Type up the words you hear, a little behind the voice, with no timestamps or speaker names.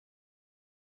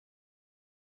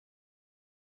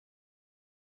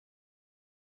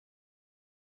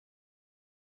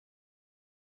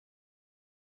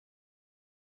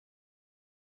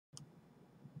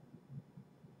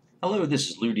Hello, this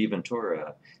is Lou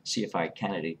DiVentura, CFI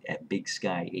candidate at Big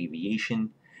Sky Aviation,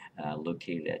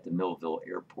 located at the Millville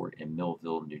Airport in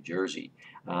Millville, New Jersey.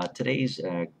 Today's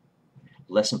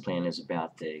lesson plan is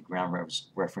about the ground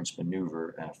reference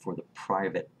maneuver for the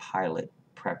private pilot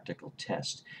practical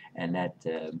test, and that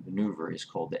maneuver is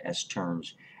called the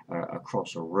S-turns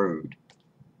across a road.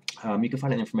 You can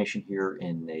find that information here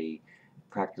in the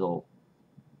practical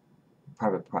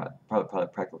private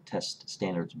pilot practical test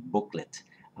standards booklet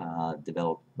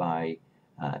developed by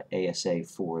ASA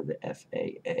for the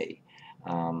FAA.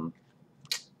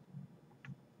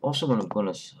 Also, I'm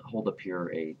going to hold up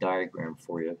here a diagram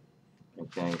for you,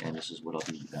 okay, and this is what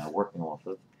I'll be working off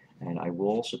of. And I will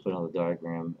also put another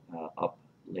diagram up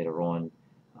later on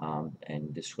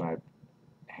and describe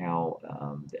how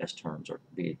the S-turns are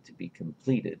to be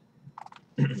completed.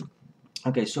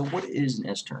 Okay, so what is an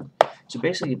S-turn? So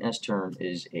basically an S-turn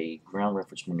is a ground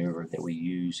reference maneuver that we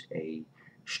use a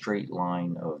straight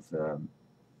line of,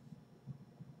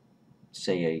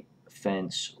 say, a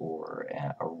fence or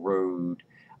a road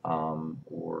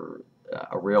or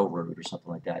a railroad or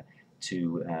something like that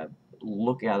to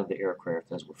look out of the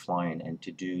aircraft as we're flying and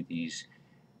to do these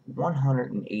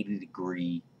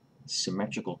 180-degree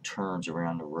symmetrical turns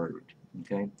around the road.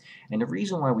 Okay, and the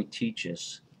reason why we teach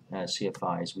this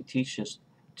CFIs, we teach this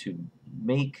to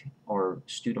make our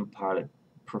student pilot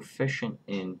proficient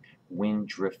in wind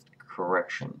drift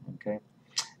correction. Okay,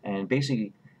 and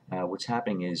basically what's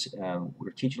happening is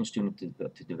we're teaching a student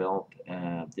to develop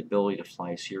the ability to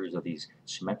fly a series of these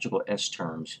symmetrical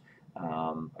S-turns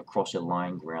across a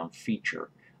line ground feature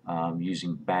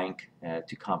using bank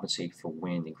to compensate for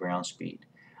wind and ground speed.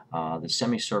 The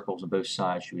semicircles on both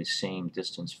sides should be the same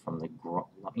distance from the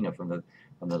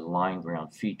from the line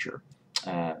ground feature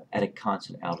at a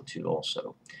constant altitude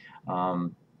also.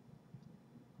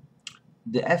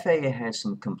 The FAA has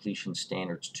some completion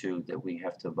standards too that we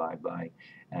have to abide by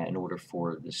in order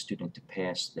for the student to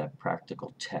pass that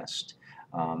practical test.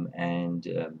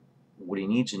 What he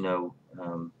needs to know,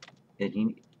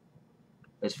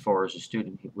 as far as a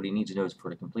student, what he needs to know is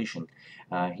for the completion,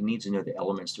 he needs to know the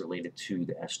elements related to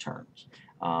the S-turns.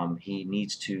 He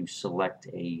needs to select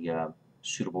a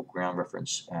suitable ground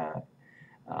reference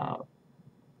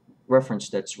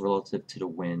that's relative to the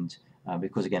wind,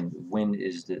 because again, wind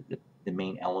is the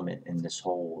main element in this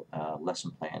whole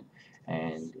lesson plan,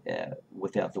 and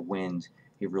without the wind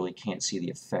he really can't see the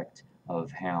effect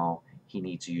of how he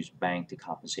needs to use bank to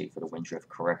compensate for the wind drift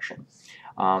correction.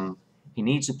 He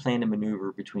needs to plan the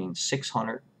maneuver between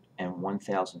 600 and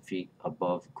 1,000 feet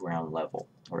above ground level,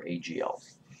 or AGL,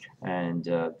 and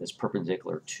that's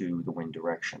perpendicular to the wind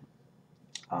direction.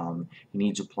 He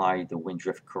needs to apply the wind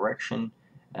drift correction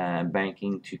and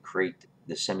banking to create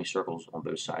the semicircles on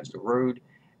both sides of the road,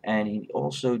 and he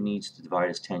also needs to divide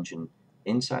his tension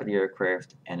inside the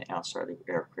aircraft and outside the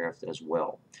aircraft as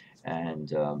well,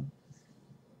 and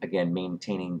again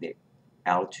maintaining the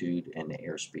altitude and the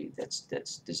airspeed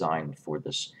that's designed for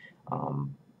this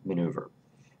maneuver.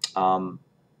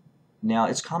 Now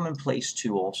it's commonplace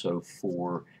too also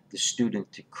for the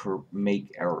student to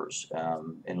make errors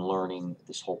in learning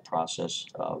this whole process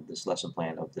of this lesson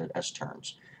plan of the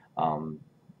S-turns.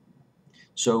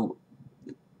 So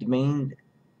the main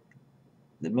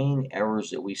errors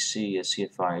that we see as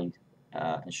CFI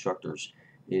instructors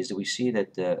is that we see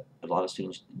that a lot of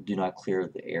students do not clear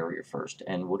the area first.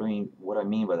 And what I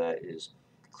mean by that is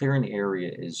clearing the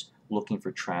area is looking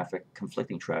for traffic,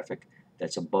 conflicting traffic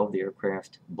that's above the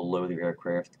aircraft, below the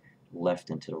aircraft, left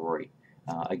and to the right.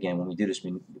 Again, when we do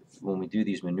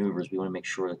these maneuvers, we want to make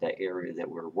sure that that area that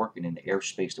we're working in, the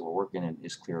airspace that we're working in,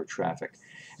 is clear of traffic.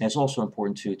 And it's also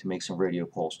important too to make some radio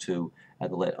calls too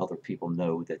to let other people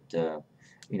know that that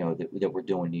we're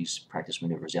doing these practice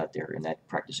maneuvers out there in that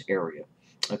practice area.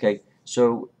 Okay,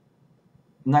 so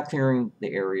not clearing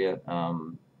the area,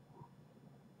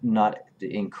 not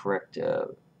the incorrect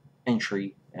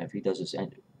entry. If he does this,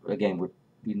 again, we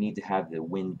need to have the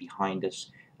wind behind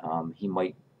us. He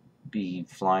might be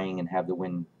flying and have the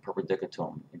wind perpendicular to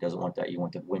him. He doesn't want that. You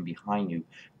want the wind behind you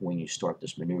when you start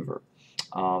this maneuver.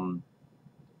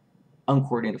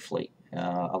 Uncoordinated flight.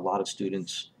 A lot of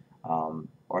students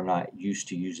are not used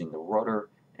to using the rudder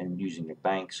and using the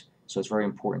banks, so it's very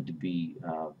important to be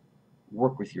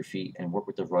work with your feet and work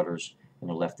with the rudders in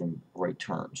the left and right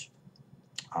turns.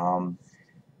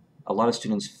 A lot of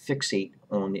students fixate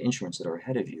on the instruments that are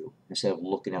ahead of you instead of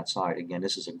looking outside. Again,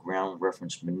 this is a ground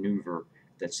reference maneuver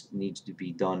that needs to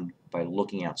be done by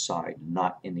looking outside,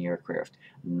 not in the aircraft.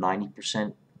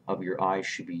 90% of your eyes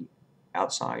should be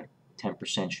outside,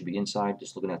 10% should be inside,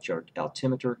 just looking at your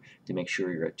altimeter to make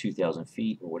sure you're at 2,000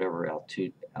 feet or whatever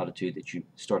altitude that you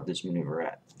start this maneuver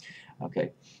at.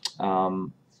 Okay.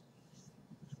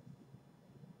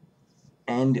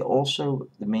 And also,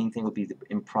 the main thing would be the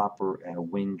improper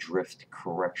wind drift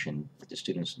correction that the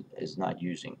student is not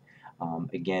using.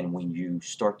 Again, when you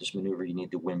start this maneuver, you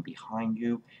need the wind behind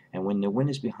you, and when the wind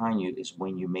is behind you is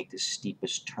when you make the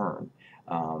steepest turn.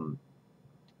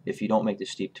 If you don't make the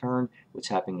steep turn, what's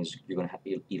happening is you're going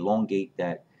to elongate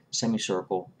that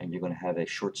semicircle, and you're going to have a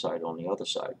short side on the other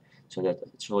side. So that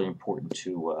it's really important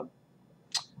to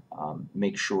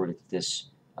make sure that this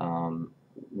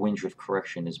wind drift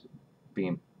correction is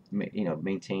being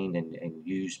maintained and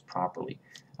used properly.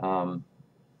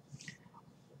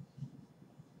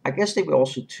 I guess they would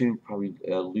also too probably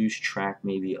lose track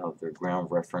maybe of their ground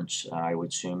reference. I would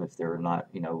assume if they're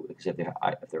not, because if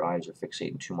their eyes are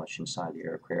fixating too much inside the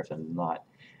aircraft and not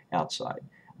outside.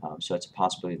 So it's a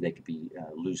possibility they could be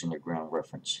losing their ground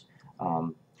reference.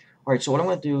 All right, so what I'm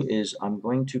going to do is I'm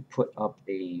going to put up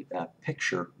a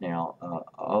picture now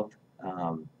of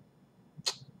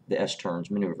the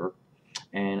S-turns maneuver,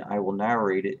 and I will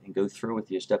narrate it and go through with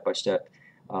you step by step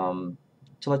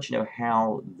to let you know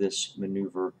how this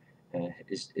maneuver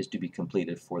is to be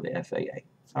completed for the FAA.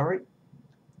 All right.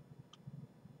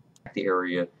 The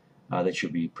area that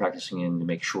you'll be practicing in to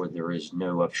make sure there is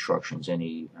no obstructions,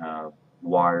 any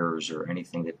wires or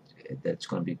anything that's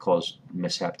going to be cause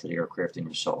mishap to the aircraft and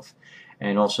yourself.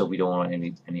 And also, we don't want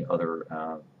any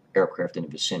other aircraft in the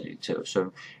vicinity too.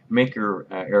 So make your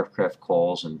aircraft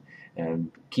calls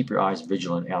and keep your eyes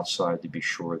vigilant outside to be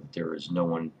sure that there is no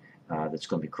one that's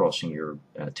going to be crossing your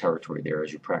territory there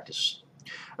as you practice.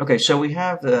 Okay, so we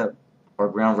have our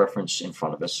ground reference in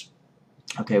front of us.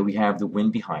 Okay, we have the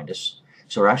wind behind us.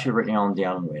 So we're actually right now on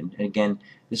downwind. And again,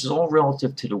 this is all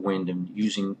relative to the wind and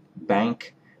using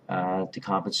bank to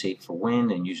compensate for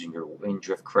wind and using your wind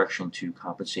drift correction to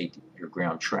compensate your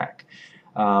ground track.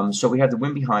 So we have the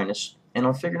wind behind us. And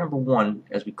on figure number 1,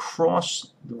 as we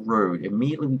cross the road,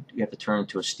 immediately we have to turn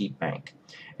into a steep bank.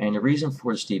 And the reason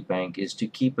for the steep bank is to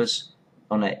keep us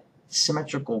on a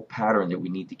symmetrical pattern that we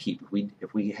need to keep.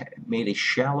 If we made a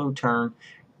shallow turn,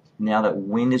 now that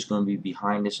wind is going to be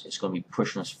behind us, it's going to be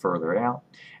pushing us further out,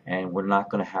 and we're not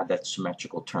going to have that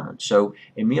symmetrical turn. So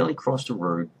immediately across the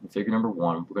road, in figure number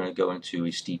 1, we're going to go into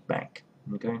a steep bank.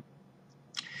 Okay.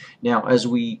 Now, as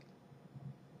we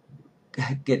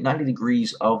get 90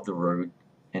 degrees of the road,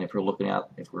 and if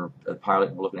we're a pilot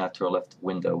and we're looking out to our left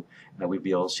window, we'd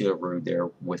be able to see the road there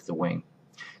with the wing.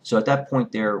 So at that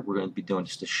point there, we're going to be doing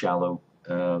just a shallow,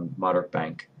 moderate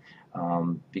bank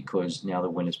because now the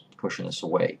wind is pushing us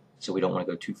away. So we don't want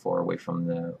to go too far away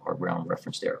from our ground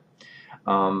reference there.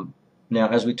 Now,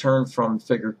 as we turn from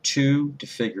figure 2 to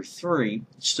figure 3,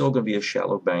 it's still going to be a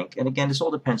shallow bank. And again, this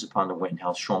all depends upon the wind,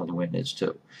 how strong the wind is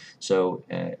too. So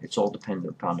it's all dependent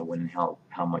upon the wind and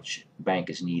how much bank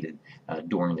is needed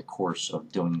during the course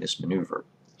of doing this maneuver.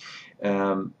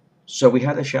 So we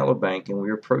had a shallow bank, and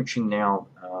we're approaching now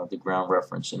the ground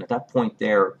reference. And at that point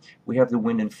there, we have the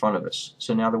wind in front of us.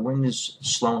 So now the wind is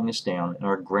slowing us down, and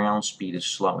our ground speed is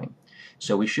slowing.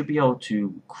 So we should be able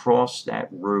to cross that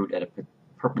road at a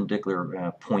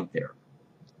perpendicular point there.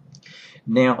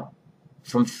 Now,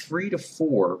 from 3 to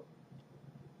 4,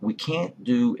 we can't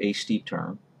do a steep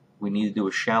turn. We need to do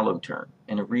a shallow turn.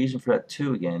 And the reason for that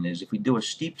too, again, is if we do a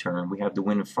steep turn, we have the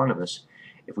wind in front of us.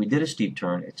 If we did a steep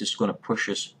turn, it's just going to push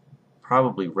us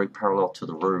probably right parallel to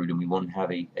the road, and we won't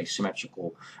have a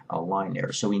symmetrical line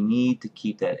there. So we need to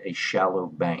keep that a shallow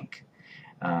bank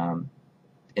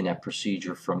in that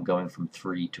procedure from going from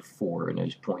 3 to 4 in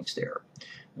those points there.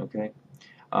 Okay.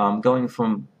 Going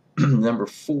from number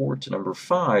 4 to number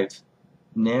 5,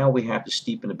 now we have to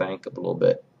steepen the bank up a little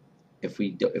bit. If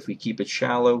we keep it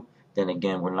shallow, then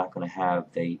again we're not going to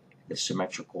have the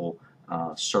symmetrical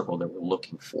circle that we're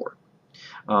looking for.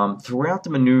 Throughout the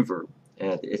maneuver,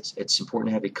 it's important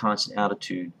to have a constant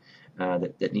altitude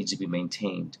that needs to be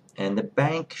maintained, and the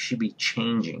bank should be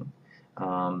changing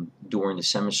during the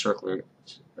semicircular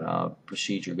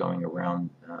procedure going around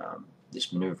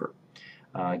this maneuver.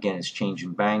 Again, it's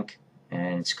changing bank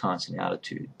and it's constant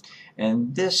altitude.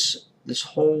 And this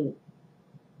whole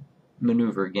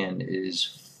maneuver, again,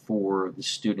 is for the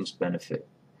student's benefit,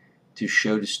 to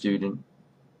show the student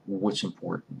what's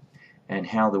important and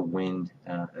how the wind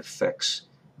affects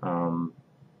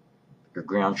your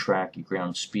ground track, your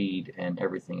ground speed, and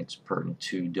everything that's pertinent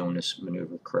to doing this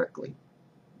maneuver correctly.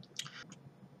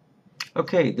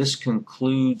 Okay, this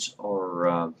concludes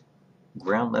our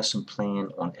ground lesson plan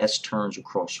on S-turns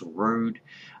across the road.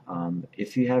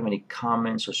 If you have any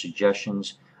comments or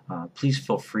suggestions, please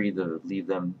feel free to leave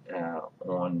them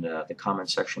on the comment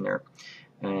section there.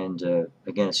 And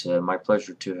again, it's my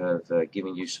pleasure to have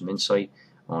given you some insight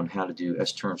on how to do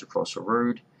S-turns across a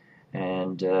road.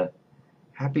 And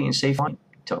happy and safe flying.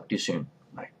 Talk to you soon.